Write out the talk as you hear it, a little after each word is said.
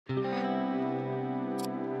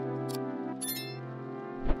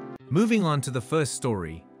Moving on to the first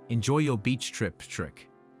story, enjoy your beach trip trick.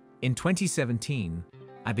 In 2017,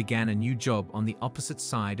 I began a new job on the opposite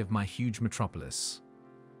side of my huge metropolis.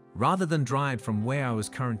 Rather than drive from where I was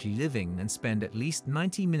currently living and spend at least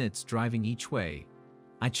 90 minutes driving each way,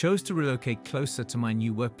 I chose to relocate closer to my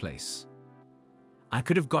new workplace. I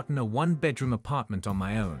could have gotten a one-bedroom apartment on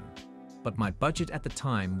my own, but my budget at the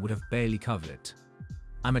time would have barely covered it.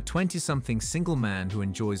 I'm a 20-something single man who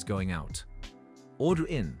enjoys going out. Order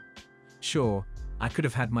in. Sure, I could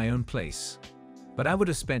have had my own place, but I would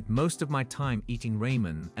have spent most of my time eating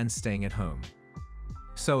ramen and staying at home.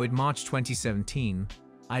 So in March 2017,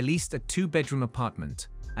 I leased a 2-bedroom apartment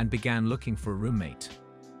and began looking for a roommate.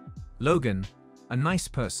 Logan, a nice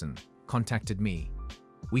person, contacted me.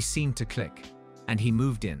 We seemed to click, and he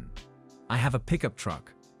moved in. I have a pickup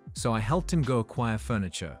truck, so I helped him go acquire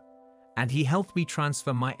furniture, and he helped me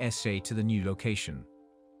transfer my SA to the new location.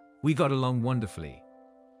 We got along wonderfully.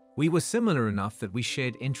 We were similar enough that we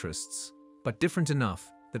shared interests, but different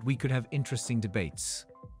enough that we could have interesting debates.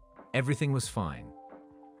 Everything was fine.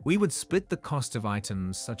 We would split the cost of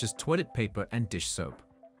items such as toilet paper and dish soap.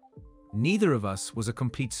 Neither of us was a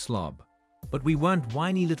complete slob, but we weren't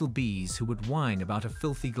whiny little bees who would whine about a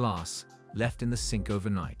filthy glass left in the sink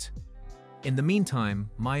overnight. In the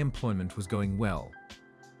meantime, my employment was going well.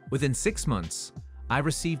 Within 6 months, I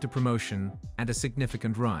received a promotion and a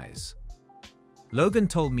significant rise. Logan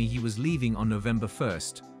told me he was leaving on November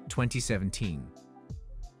 1st, 2017.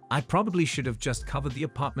 I probably should have just covered the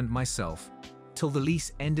apartment myself till the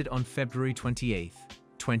lease ended on February 28th,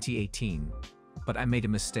 2018, but I made a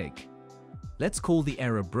mistake. Let's call the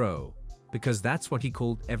error Bro, because that's what he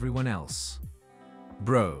called everyone else.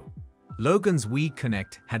 Bro. Logan's Weed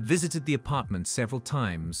Connect had visited the apartment several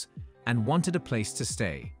times and wanted a place to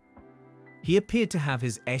stay. He appeared to have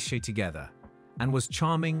his eshe together and was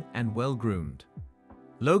charming and well-groomed.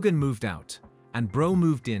 Logan moved out, and Bro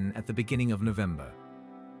moved in at the beginning of November.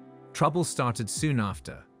 Trouble started soon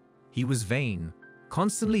after. He was vain,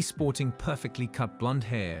 constantly sporting perfectly cut blonde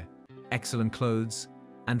hair, excellent clothes,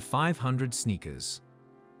 and 500 sneakers.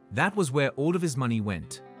 That was where all of his money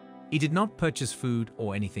went. He did not purchase food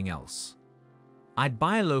or anything else. I'd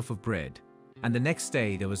buy a loaf of bread, and the next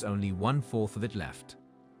day there was only 1/4 of it left.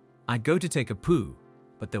 I'd go to take a poo,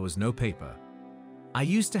 but there was no paper. I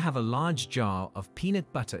used to have a large jar of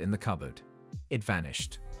peanut butter in the cupboard. It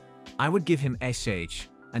vanished. I would give him SH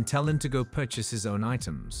and tell him to go purchase his own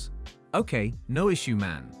items. Okay, no issue,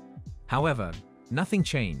 man. However, nothing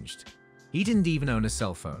changed. He didn't even own a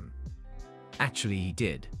cell phone. Actually, he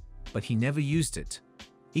did, but he never used it.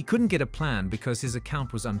 He couldn't get a plan because his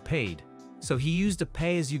account was unpaid, so he used a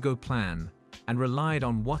pay-as-you-go plan and relied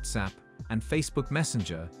on WhatsApp and Facebook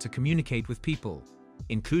Messenger to communicate with people,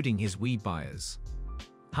 including his weed buyers.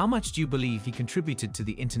 How much do you believe he contributed to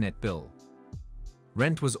the internet bill?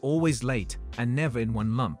 Rent was always late and never in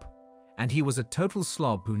one lump, and he was a total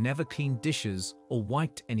slob who never cleaned dishes or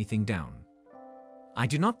wiped anything down. I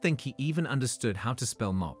do not think he even understood how to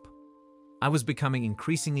spell mop. I was becoming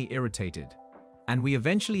increasingly irritated, and we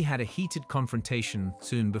eventually had a heated confrontation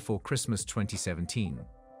soon before Christmas 2017.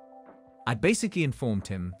 I basically informed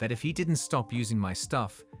him that if he didn't stop using my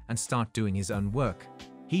stuff and start doing his own work,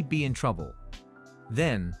 he'd be in trouble.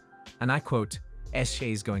 Then, and I quote,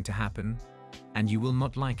 "SJ is going to happen, and you will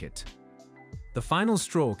not like it." The final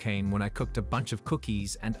straw came when I cooked a bunch of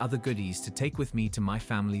cookies and other goodies to take with me to my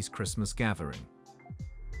family's Christmas gathering.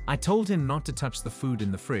 I told him not to touch the food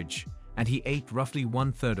in the fridge, and he ate roughly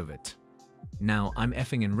 1/3 of it. Now I'm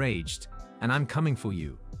effing enraged, and I'm coming for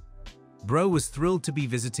you. Bro was thrilled to be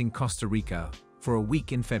visiting Costa Rica for a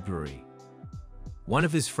week in February. One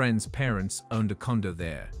of his friend's parents owned a condo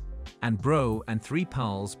there, and Bro and 3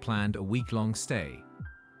 pals planned a week-long stay.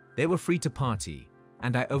 They were free to party,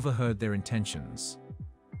 and I overheard their intentions.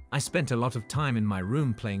 I spent a lot of time in my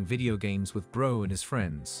room playing video games with Bro and his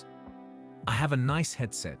friends. I have a nice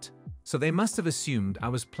headset, so they must have assumed I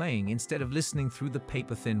was playing instead of listening through the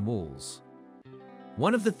paper-thin walls.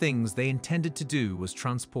 One of the things they intended to do was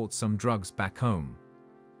transport some drugs back home.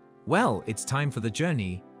 Well, it's time for the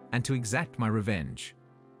journey and to exact my revenge.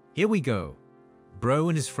 Here we go. Bro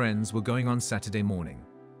and his friends were going on Saturday morning.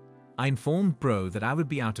 I informed Bro that I would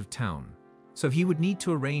be out of town, so he would need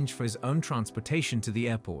to arrange for his own transportation to the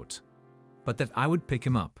airport, but that I would pick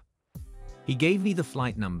him up. He gave me the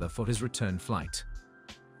flight number for his return flight.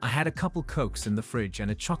 I had a couple Cokes in the fridge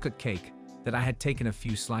and a chocolate cake that I had taken a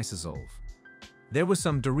few slices of. There were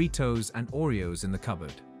some Doritos and Oreos in the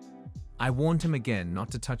cupboard. I warned him again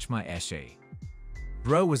not to touch my eshe.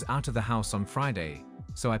 Bro was out of the house on Friday,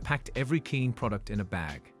 so I packed every cleaning product in a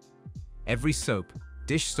bag. Every soap,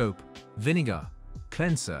 dish soap, vinegar,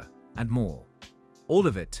 cleanser, and more. All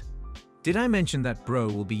of it. Did I mention that bro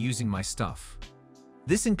will be using my stuff?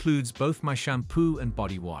 This includes both my shampoo and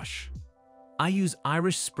body wash. I use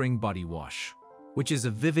Irish Spring body wash, which is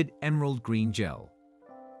a vivid emerald green gel.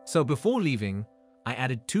 So before leaving, I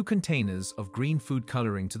added 2 containers of green food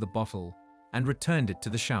coloring to the bottle and returned it to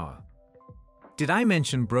the shower. Did I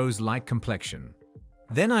mention bro's light complexion?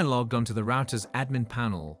 Then I logged onto the router's admin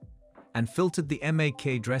panel and filtered the MAC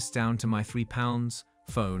address down to my 3 pounds,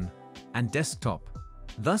 phone, and desktop,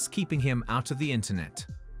 thus keeping him out of the internet.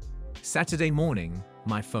 Saturday morning,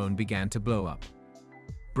 my phone began to blow up.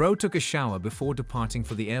 Bro took a shower before departing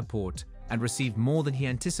for the airport and received more than he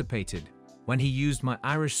anticipated when he used my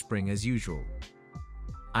Irish Spring as usual.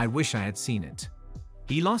 I wish I had seen it.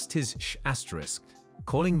 He lost his asterisk,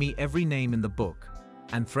 calling me every name in the book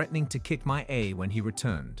and threatening to kick my A when he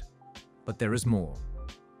returned. But there is more.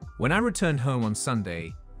 When I returned home on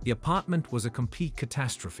Sunday, the apartment was a complete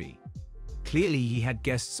catastrophe. Clearly he had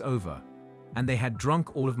guests over, and they had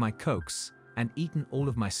drunk all of my Cokes and eaten all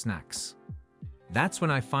of my snacks. That's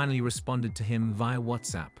when I finally responded to him via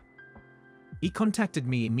WhatsApp. He contacted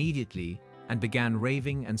me immediately and began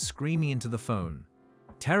raving and screaming into the phone,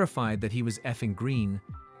 terrified that he was effing green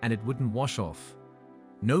and it wouldn't wash off.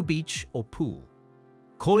 No beach or pool.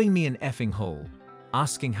 Calling me an effing hole,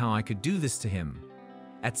 asking how I could do this to him,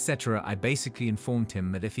 etc. I basically informed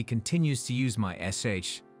him that if he continues to use my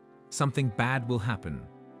SH, something bad will happen,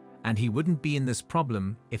 and he wouldn't be in this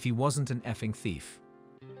problem if he wasn't an effing thief.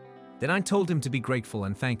 Then I told him to be grateful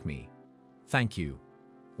and thank me. Thank you.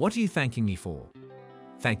 What are you thanking me for?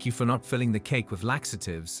 Thank you for not filling the cake with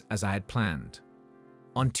laxatives as I had planned.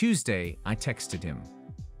 On Tuesday, I texted him.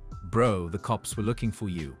 Bro, the cops were looking for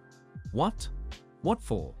you. What? What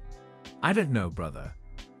for? I don't know, brother.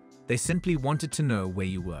 They simply wanted to know where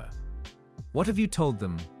you were. What have you told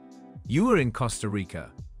them? You were in Costa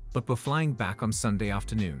Rica, but were flying back on Sunday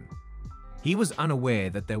afternoon. He was unaware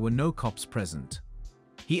that there were no cops present.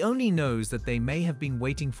 He only knows that they may have been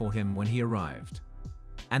waiting for him when he arrived,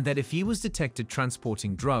 and that if he was detected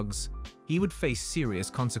transporting drugs, he would face serious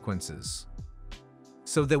consequences.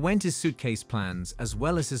 So there went his suitcase plans as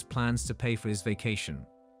well as his plans to pay for his vacation.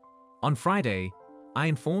 On Friday, I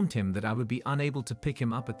informed him that I would be unable to pick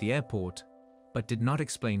him up at the airport, but did not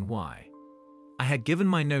explain why. I had given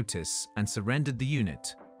my notice and surrendered the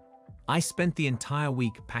unit. I spent the entire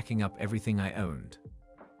week packing up everything I owned.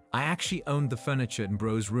 I actually owned the furniture in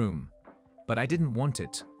bro's room, but I didn't want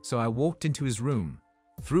it, so I walked into his room,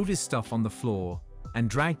 threw his stuff on the floor, and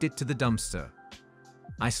dragged it to the dumpster.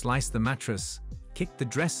 I sliced the mattress, kicked the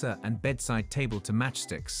dresser and bedside table to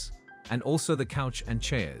matchsticks, and also the couch and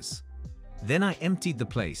chairs. Then I emptied the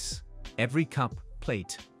place. Every cup,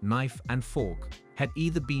 plate, knife, and fork had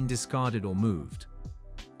either been discarded or moved.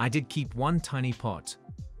 I did keep one tiny pot,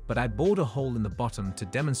 but I bored a hole in the bottom to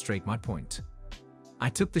demonstrate my point. I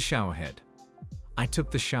took the shower head. I took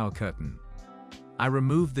the shower curtain. I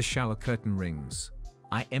removed the shower curtain rings.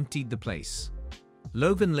 I emptied the place.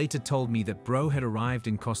 Logan later told me that bro had arrived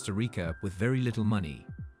in Costa Rica with very little money,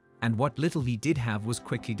 and what little he did have was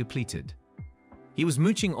quickly depleted. He was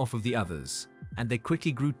mooching off of the others, and they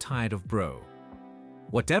quickly grew tired of bro.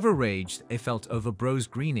 Whatever rage they felt over bro's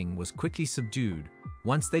greening was quickly subdued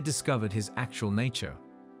once they discovered his actual nature.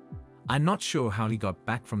 I'm not sure how he got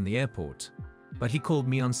back from the airport, but he called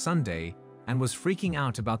me on Sunday and was freaking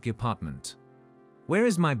out about the apartment. Where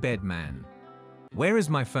is my bed, man? Where is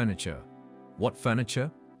my furniture? What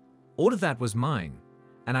furniture? All of that was mine,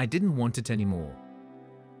 and I didn't want it anymore.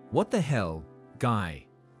 What the hell, guy,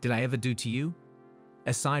 did I ever do to you?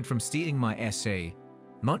 Aside from stealing my SA,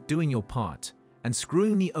 not doing your part, and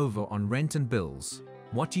screwing me over on rent and bills,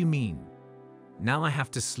 what do you mean? Now I have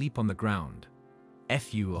to sleep on the ground.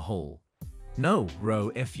 F you a hole. No, bro,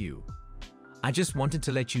 F you. I just wanted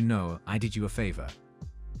to let you know I did you a favor.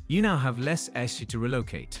 You now have less SA to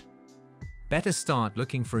relocate. Better start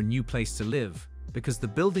looking for a new place to live, because the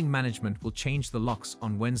building management will change the locks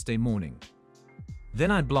on Wednesday morning.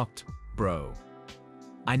 Then I blocked bro.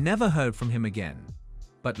 I never heard from him again,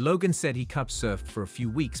 but Logan said he cup surfed for a few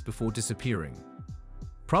weeks before disappearing.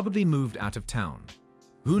 Probably moved out of town.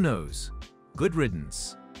 Who knows? Good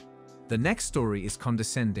riddance. The next story is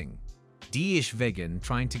condescending. D-ish vegan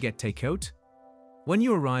trying to get takeout? When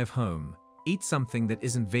you arrive home, eat something that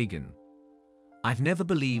isn't vegan. I've never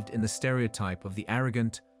believed in the stereotype of the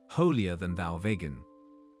arrogant, holier-than-thou vegan.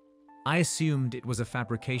 I assumed it was a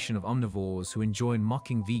fabrication of omnivores who enjoy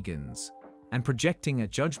mocking vegans and projecting a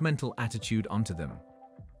judgmental attitude onto them.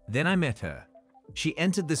 Then I met her. She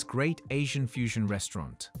entered this great Asian fusion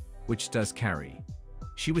restaurant, which does carry.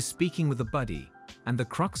 She was speaking with a buddy, and the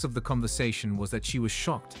crux of the conversation was that she was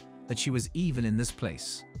shocked that she was even in this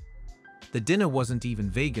place. The dinner wasn't even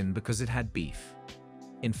vegan because it had beef.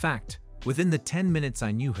 In fact, within the 10 minutes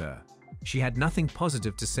I knew her, she had nothing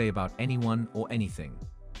positive to say about anyone or anything.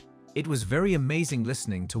 It was very amazing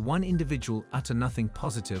listening to one individual utter nothing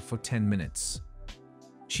positive for 10 minutes.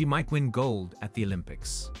 She might win gold at the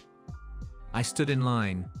Olympics. I stood in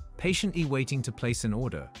line, patiently waiting to place an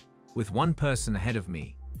order, with one person ahead of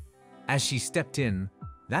me. As she stepped in,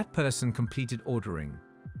 that person completed ordering,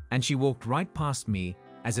 and she walked right past me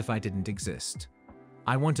as if I didn't exist.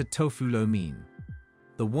 I wanted tofu lo mein.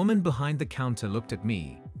 The woman behind the counter looked at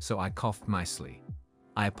me, so I coughed nicely.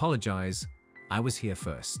 I apologize, I was here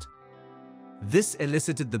first. This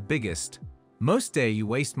elicited the biggest, "Most dare you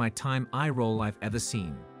waste my time" eye roll I've ever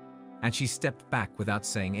seen, and she stepped back without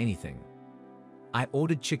saying anything. I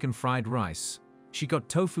ordered chicken fried rice, she got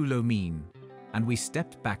tofu lo mein, and we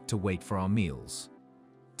stepped back to wait for our meals.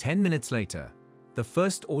 10 minutes later, the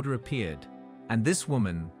first order appeared, and this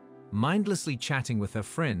woman, mindlessly chatting with her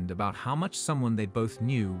friend about how much someone they both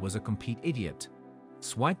knew was a complete idiot,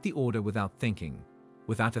 swiped the order without thinking,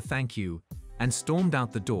 without a thank you, and stormed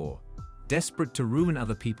out the door, desperate to ruin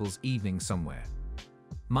other people's evening somewhere.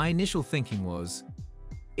 My initial thinking was,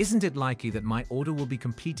 isn't it likely that my order will be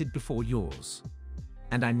completed before yours?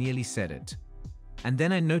 And I nearly said it. And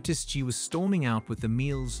then I noticed she was storming out with the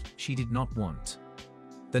meals she did not want.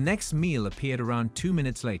 The next meal appeared around 2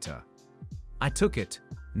 minutes later. I took it,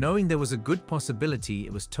 knowing there was a good possibility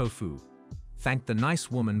it was tofu, thanked the nice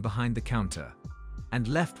woman behind the counter, and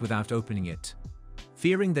left without opening it,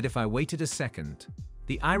 fearing that if I waited a second,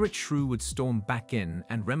 the irate shrew would storm back in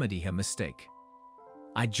and remedy her mistake.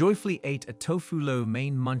 I joyfully ate a tofu lo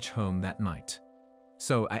mein munch home that night.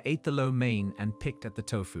 So I ate the lo mein and picked at the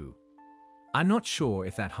tofu. I'm not sure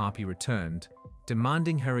if that harpy returned,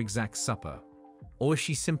 demanding her exact supper, or if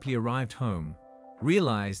she simply arrived home,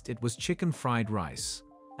 realized it was chicken fried rice,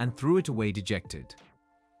 and threw it away dejected.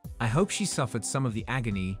 I hope she suffered some of the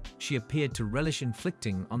agony she appeared to relish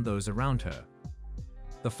inflicting on those around her.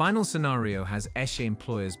 The final scenario has Eshe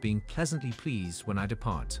employers being pleasantly pleased when I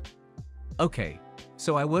depart. Okay,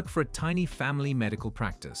 so I work for a tiny family medical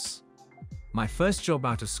practice. My first job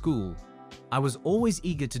out of school, I was always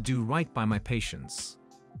eager to do right by my patients.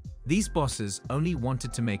 These bosses only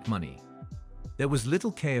wanted to make money. There was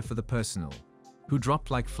little care for the personnel, who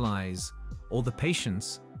dropped like flies, or the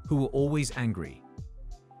patients, who were always angry.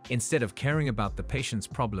 Instead of caring about the patient's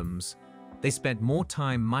problems, they spent more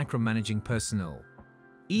time micromanaging personnel,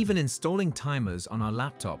 even installing timers on our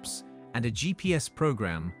laptops and a GPS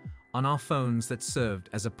program on our phones that served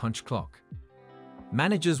as a punch clock.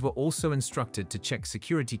 Managers were also instructed to check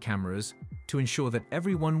security cameras to ensure that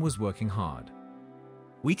everyone was working hard.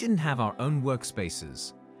 We didn't have our own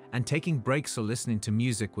workspaces, and taking breaks or listening to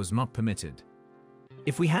music was not permitted.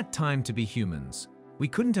 If we had time to be humans, we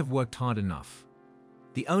couldn't have worked hard enough.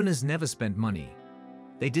 The owners never spent money.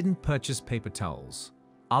 They didn't purchase paper towels.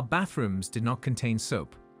 Our bathrooms did not contain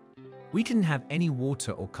soap. We didn't have any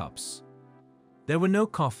water or cups. There were no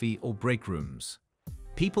coffee or break rooms.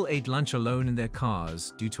 People ate lunch alone in their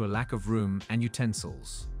cars due to a lack of room and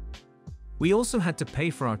utensils. We also had to pay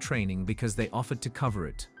for our training because they offered to cover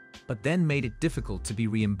it, but then made it difficult to be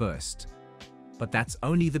reimbursed. But that's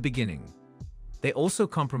only the beginning. They also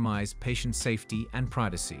compromised patient safety and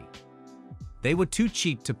privacy. They were too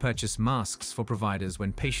cheap to purchase masks for providers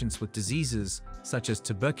when patients with diseases such as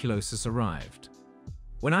tuberculosis arrived.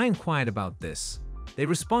 When I inquired about this, they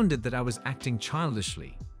responded that I was acting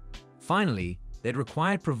childishly. Finally, they'd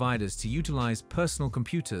required providers to utilize personal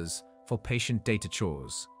computers for patient data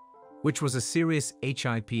chores, which was a serious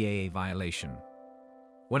HIPAA violation.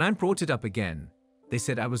 When I brought it up again, they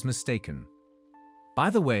said I was mistaken. By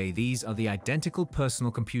the way, these are the identical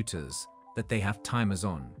personal computers that they have timers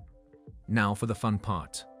on. Now for the fun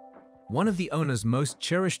part. One of the owner's most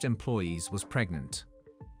cherished employees was pregnant.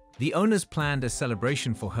 The owners planned a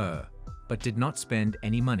celebration for her, but did not spend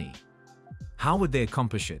any money. How would they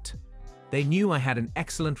accomplish it? They knew I had an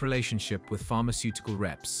excellent relationship with pharmaceutical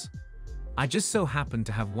reps. I just so happened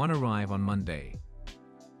to have one arrive on Monday.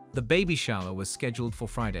 The baby shower was scheduled for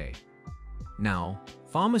Friday. Now,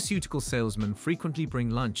 pharmaceutical salesmen frequently bring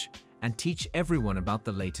lunch and teach everyone about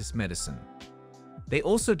the latest medicine. They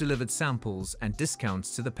also delivered samples and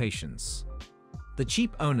discounts to the patients. The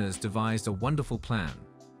cheap owners devised a wonderful plan.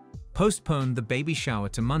 Postponed the baby shower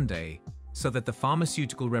to Monday so that the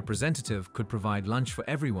pharmaceutical representative could provide lunch for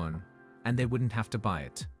everyone and they wouldn't have to buy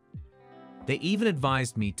it. They even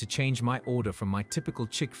advised me to change my order from my typical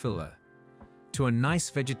Chick-fil-A to a nice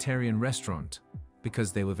vegetarian restaurant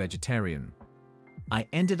because they were vegetarian. I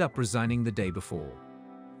ended up resigning the day before.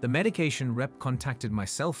 The medication rep contacted my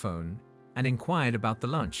cell phone and inquired about the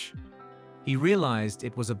lunch. He realized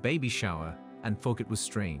it was a baby shower and thought it was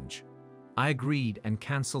strange. I agreed and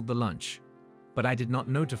cancelled the lunch, but I did not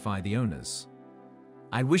notify the owners.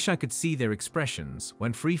 I wish I could see their expressions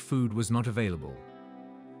when free food was not available.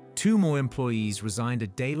 2 more employees resigned a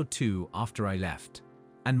day or 2 after I left,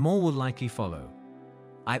 and more will likely follow.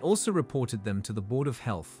 I also reported them to the Board of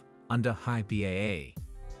Health under High BAA.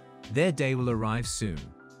 Their day will arrive soon.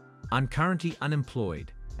 I'm currently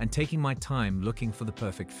unemployed and taking my time looking for the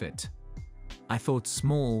perfect fit. I thought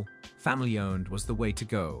small, family-owned was the way to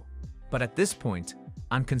go, but at this point,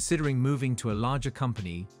 I'm considering moving to a larger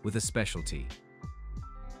company with a specialty.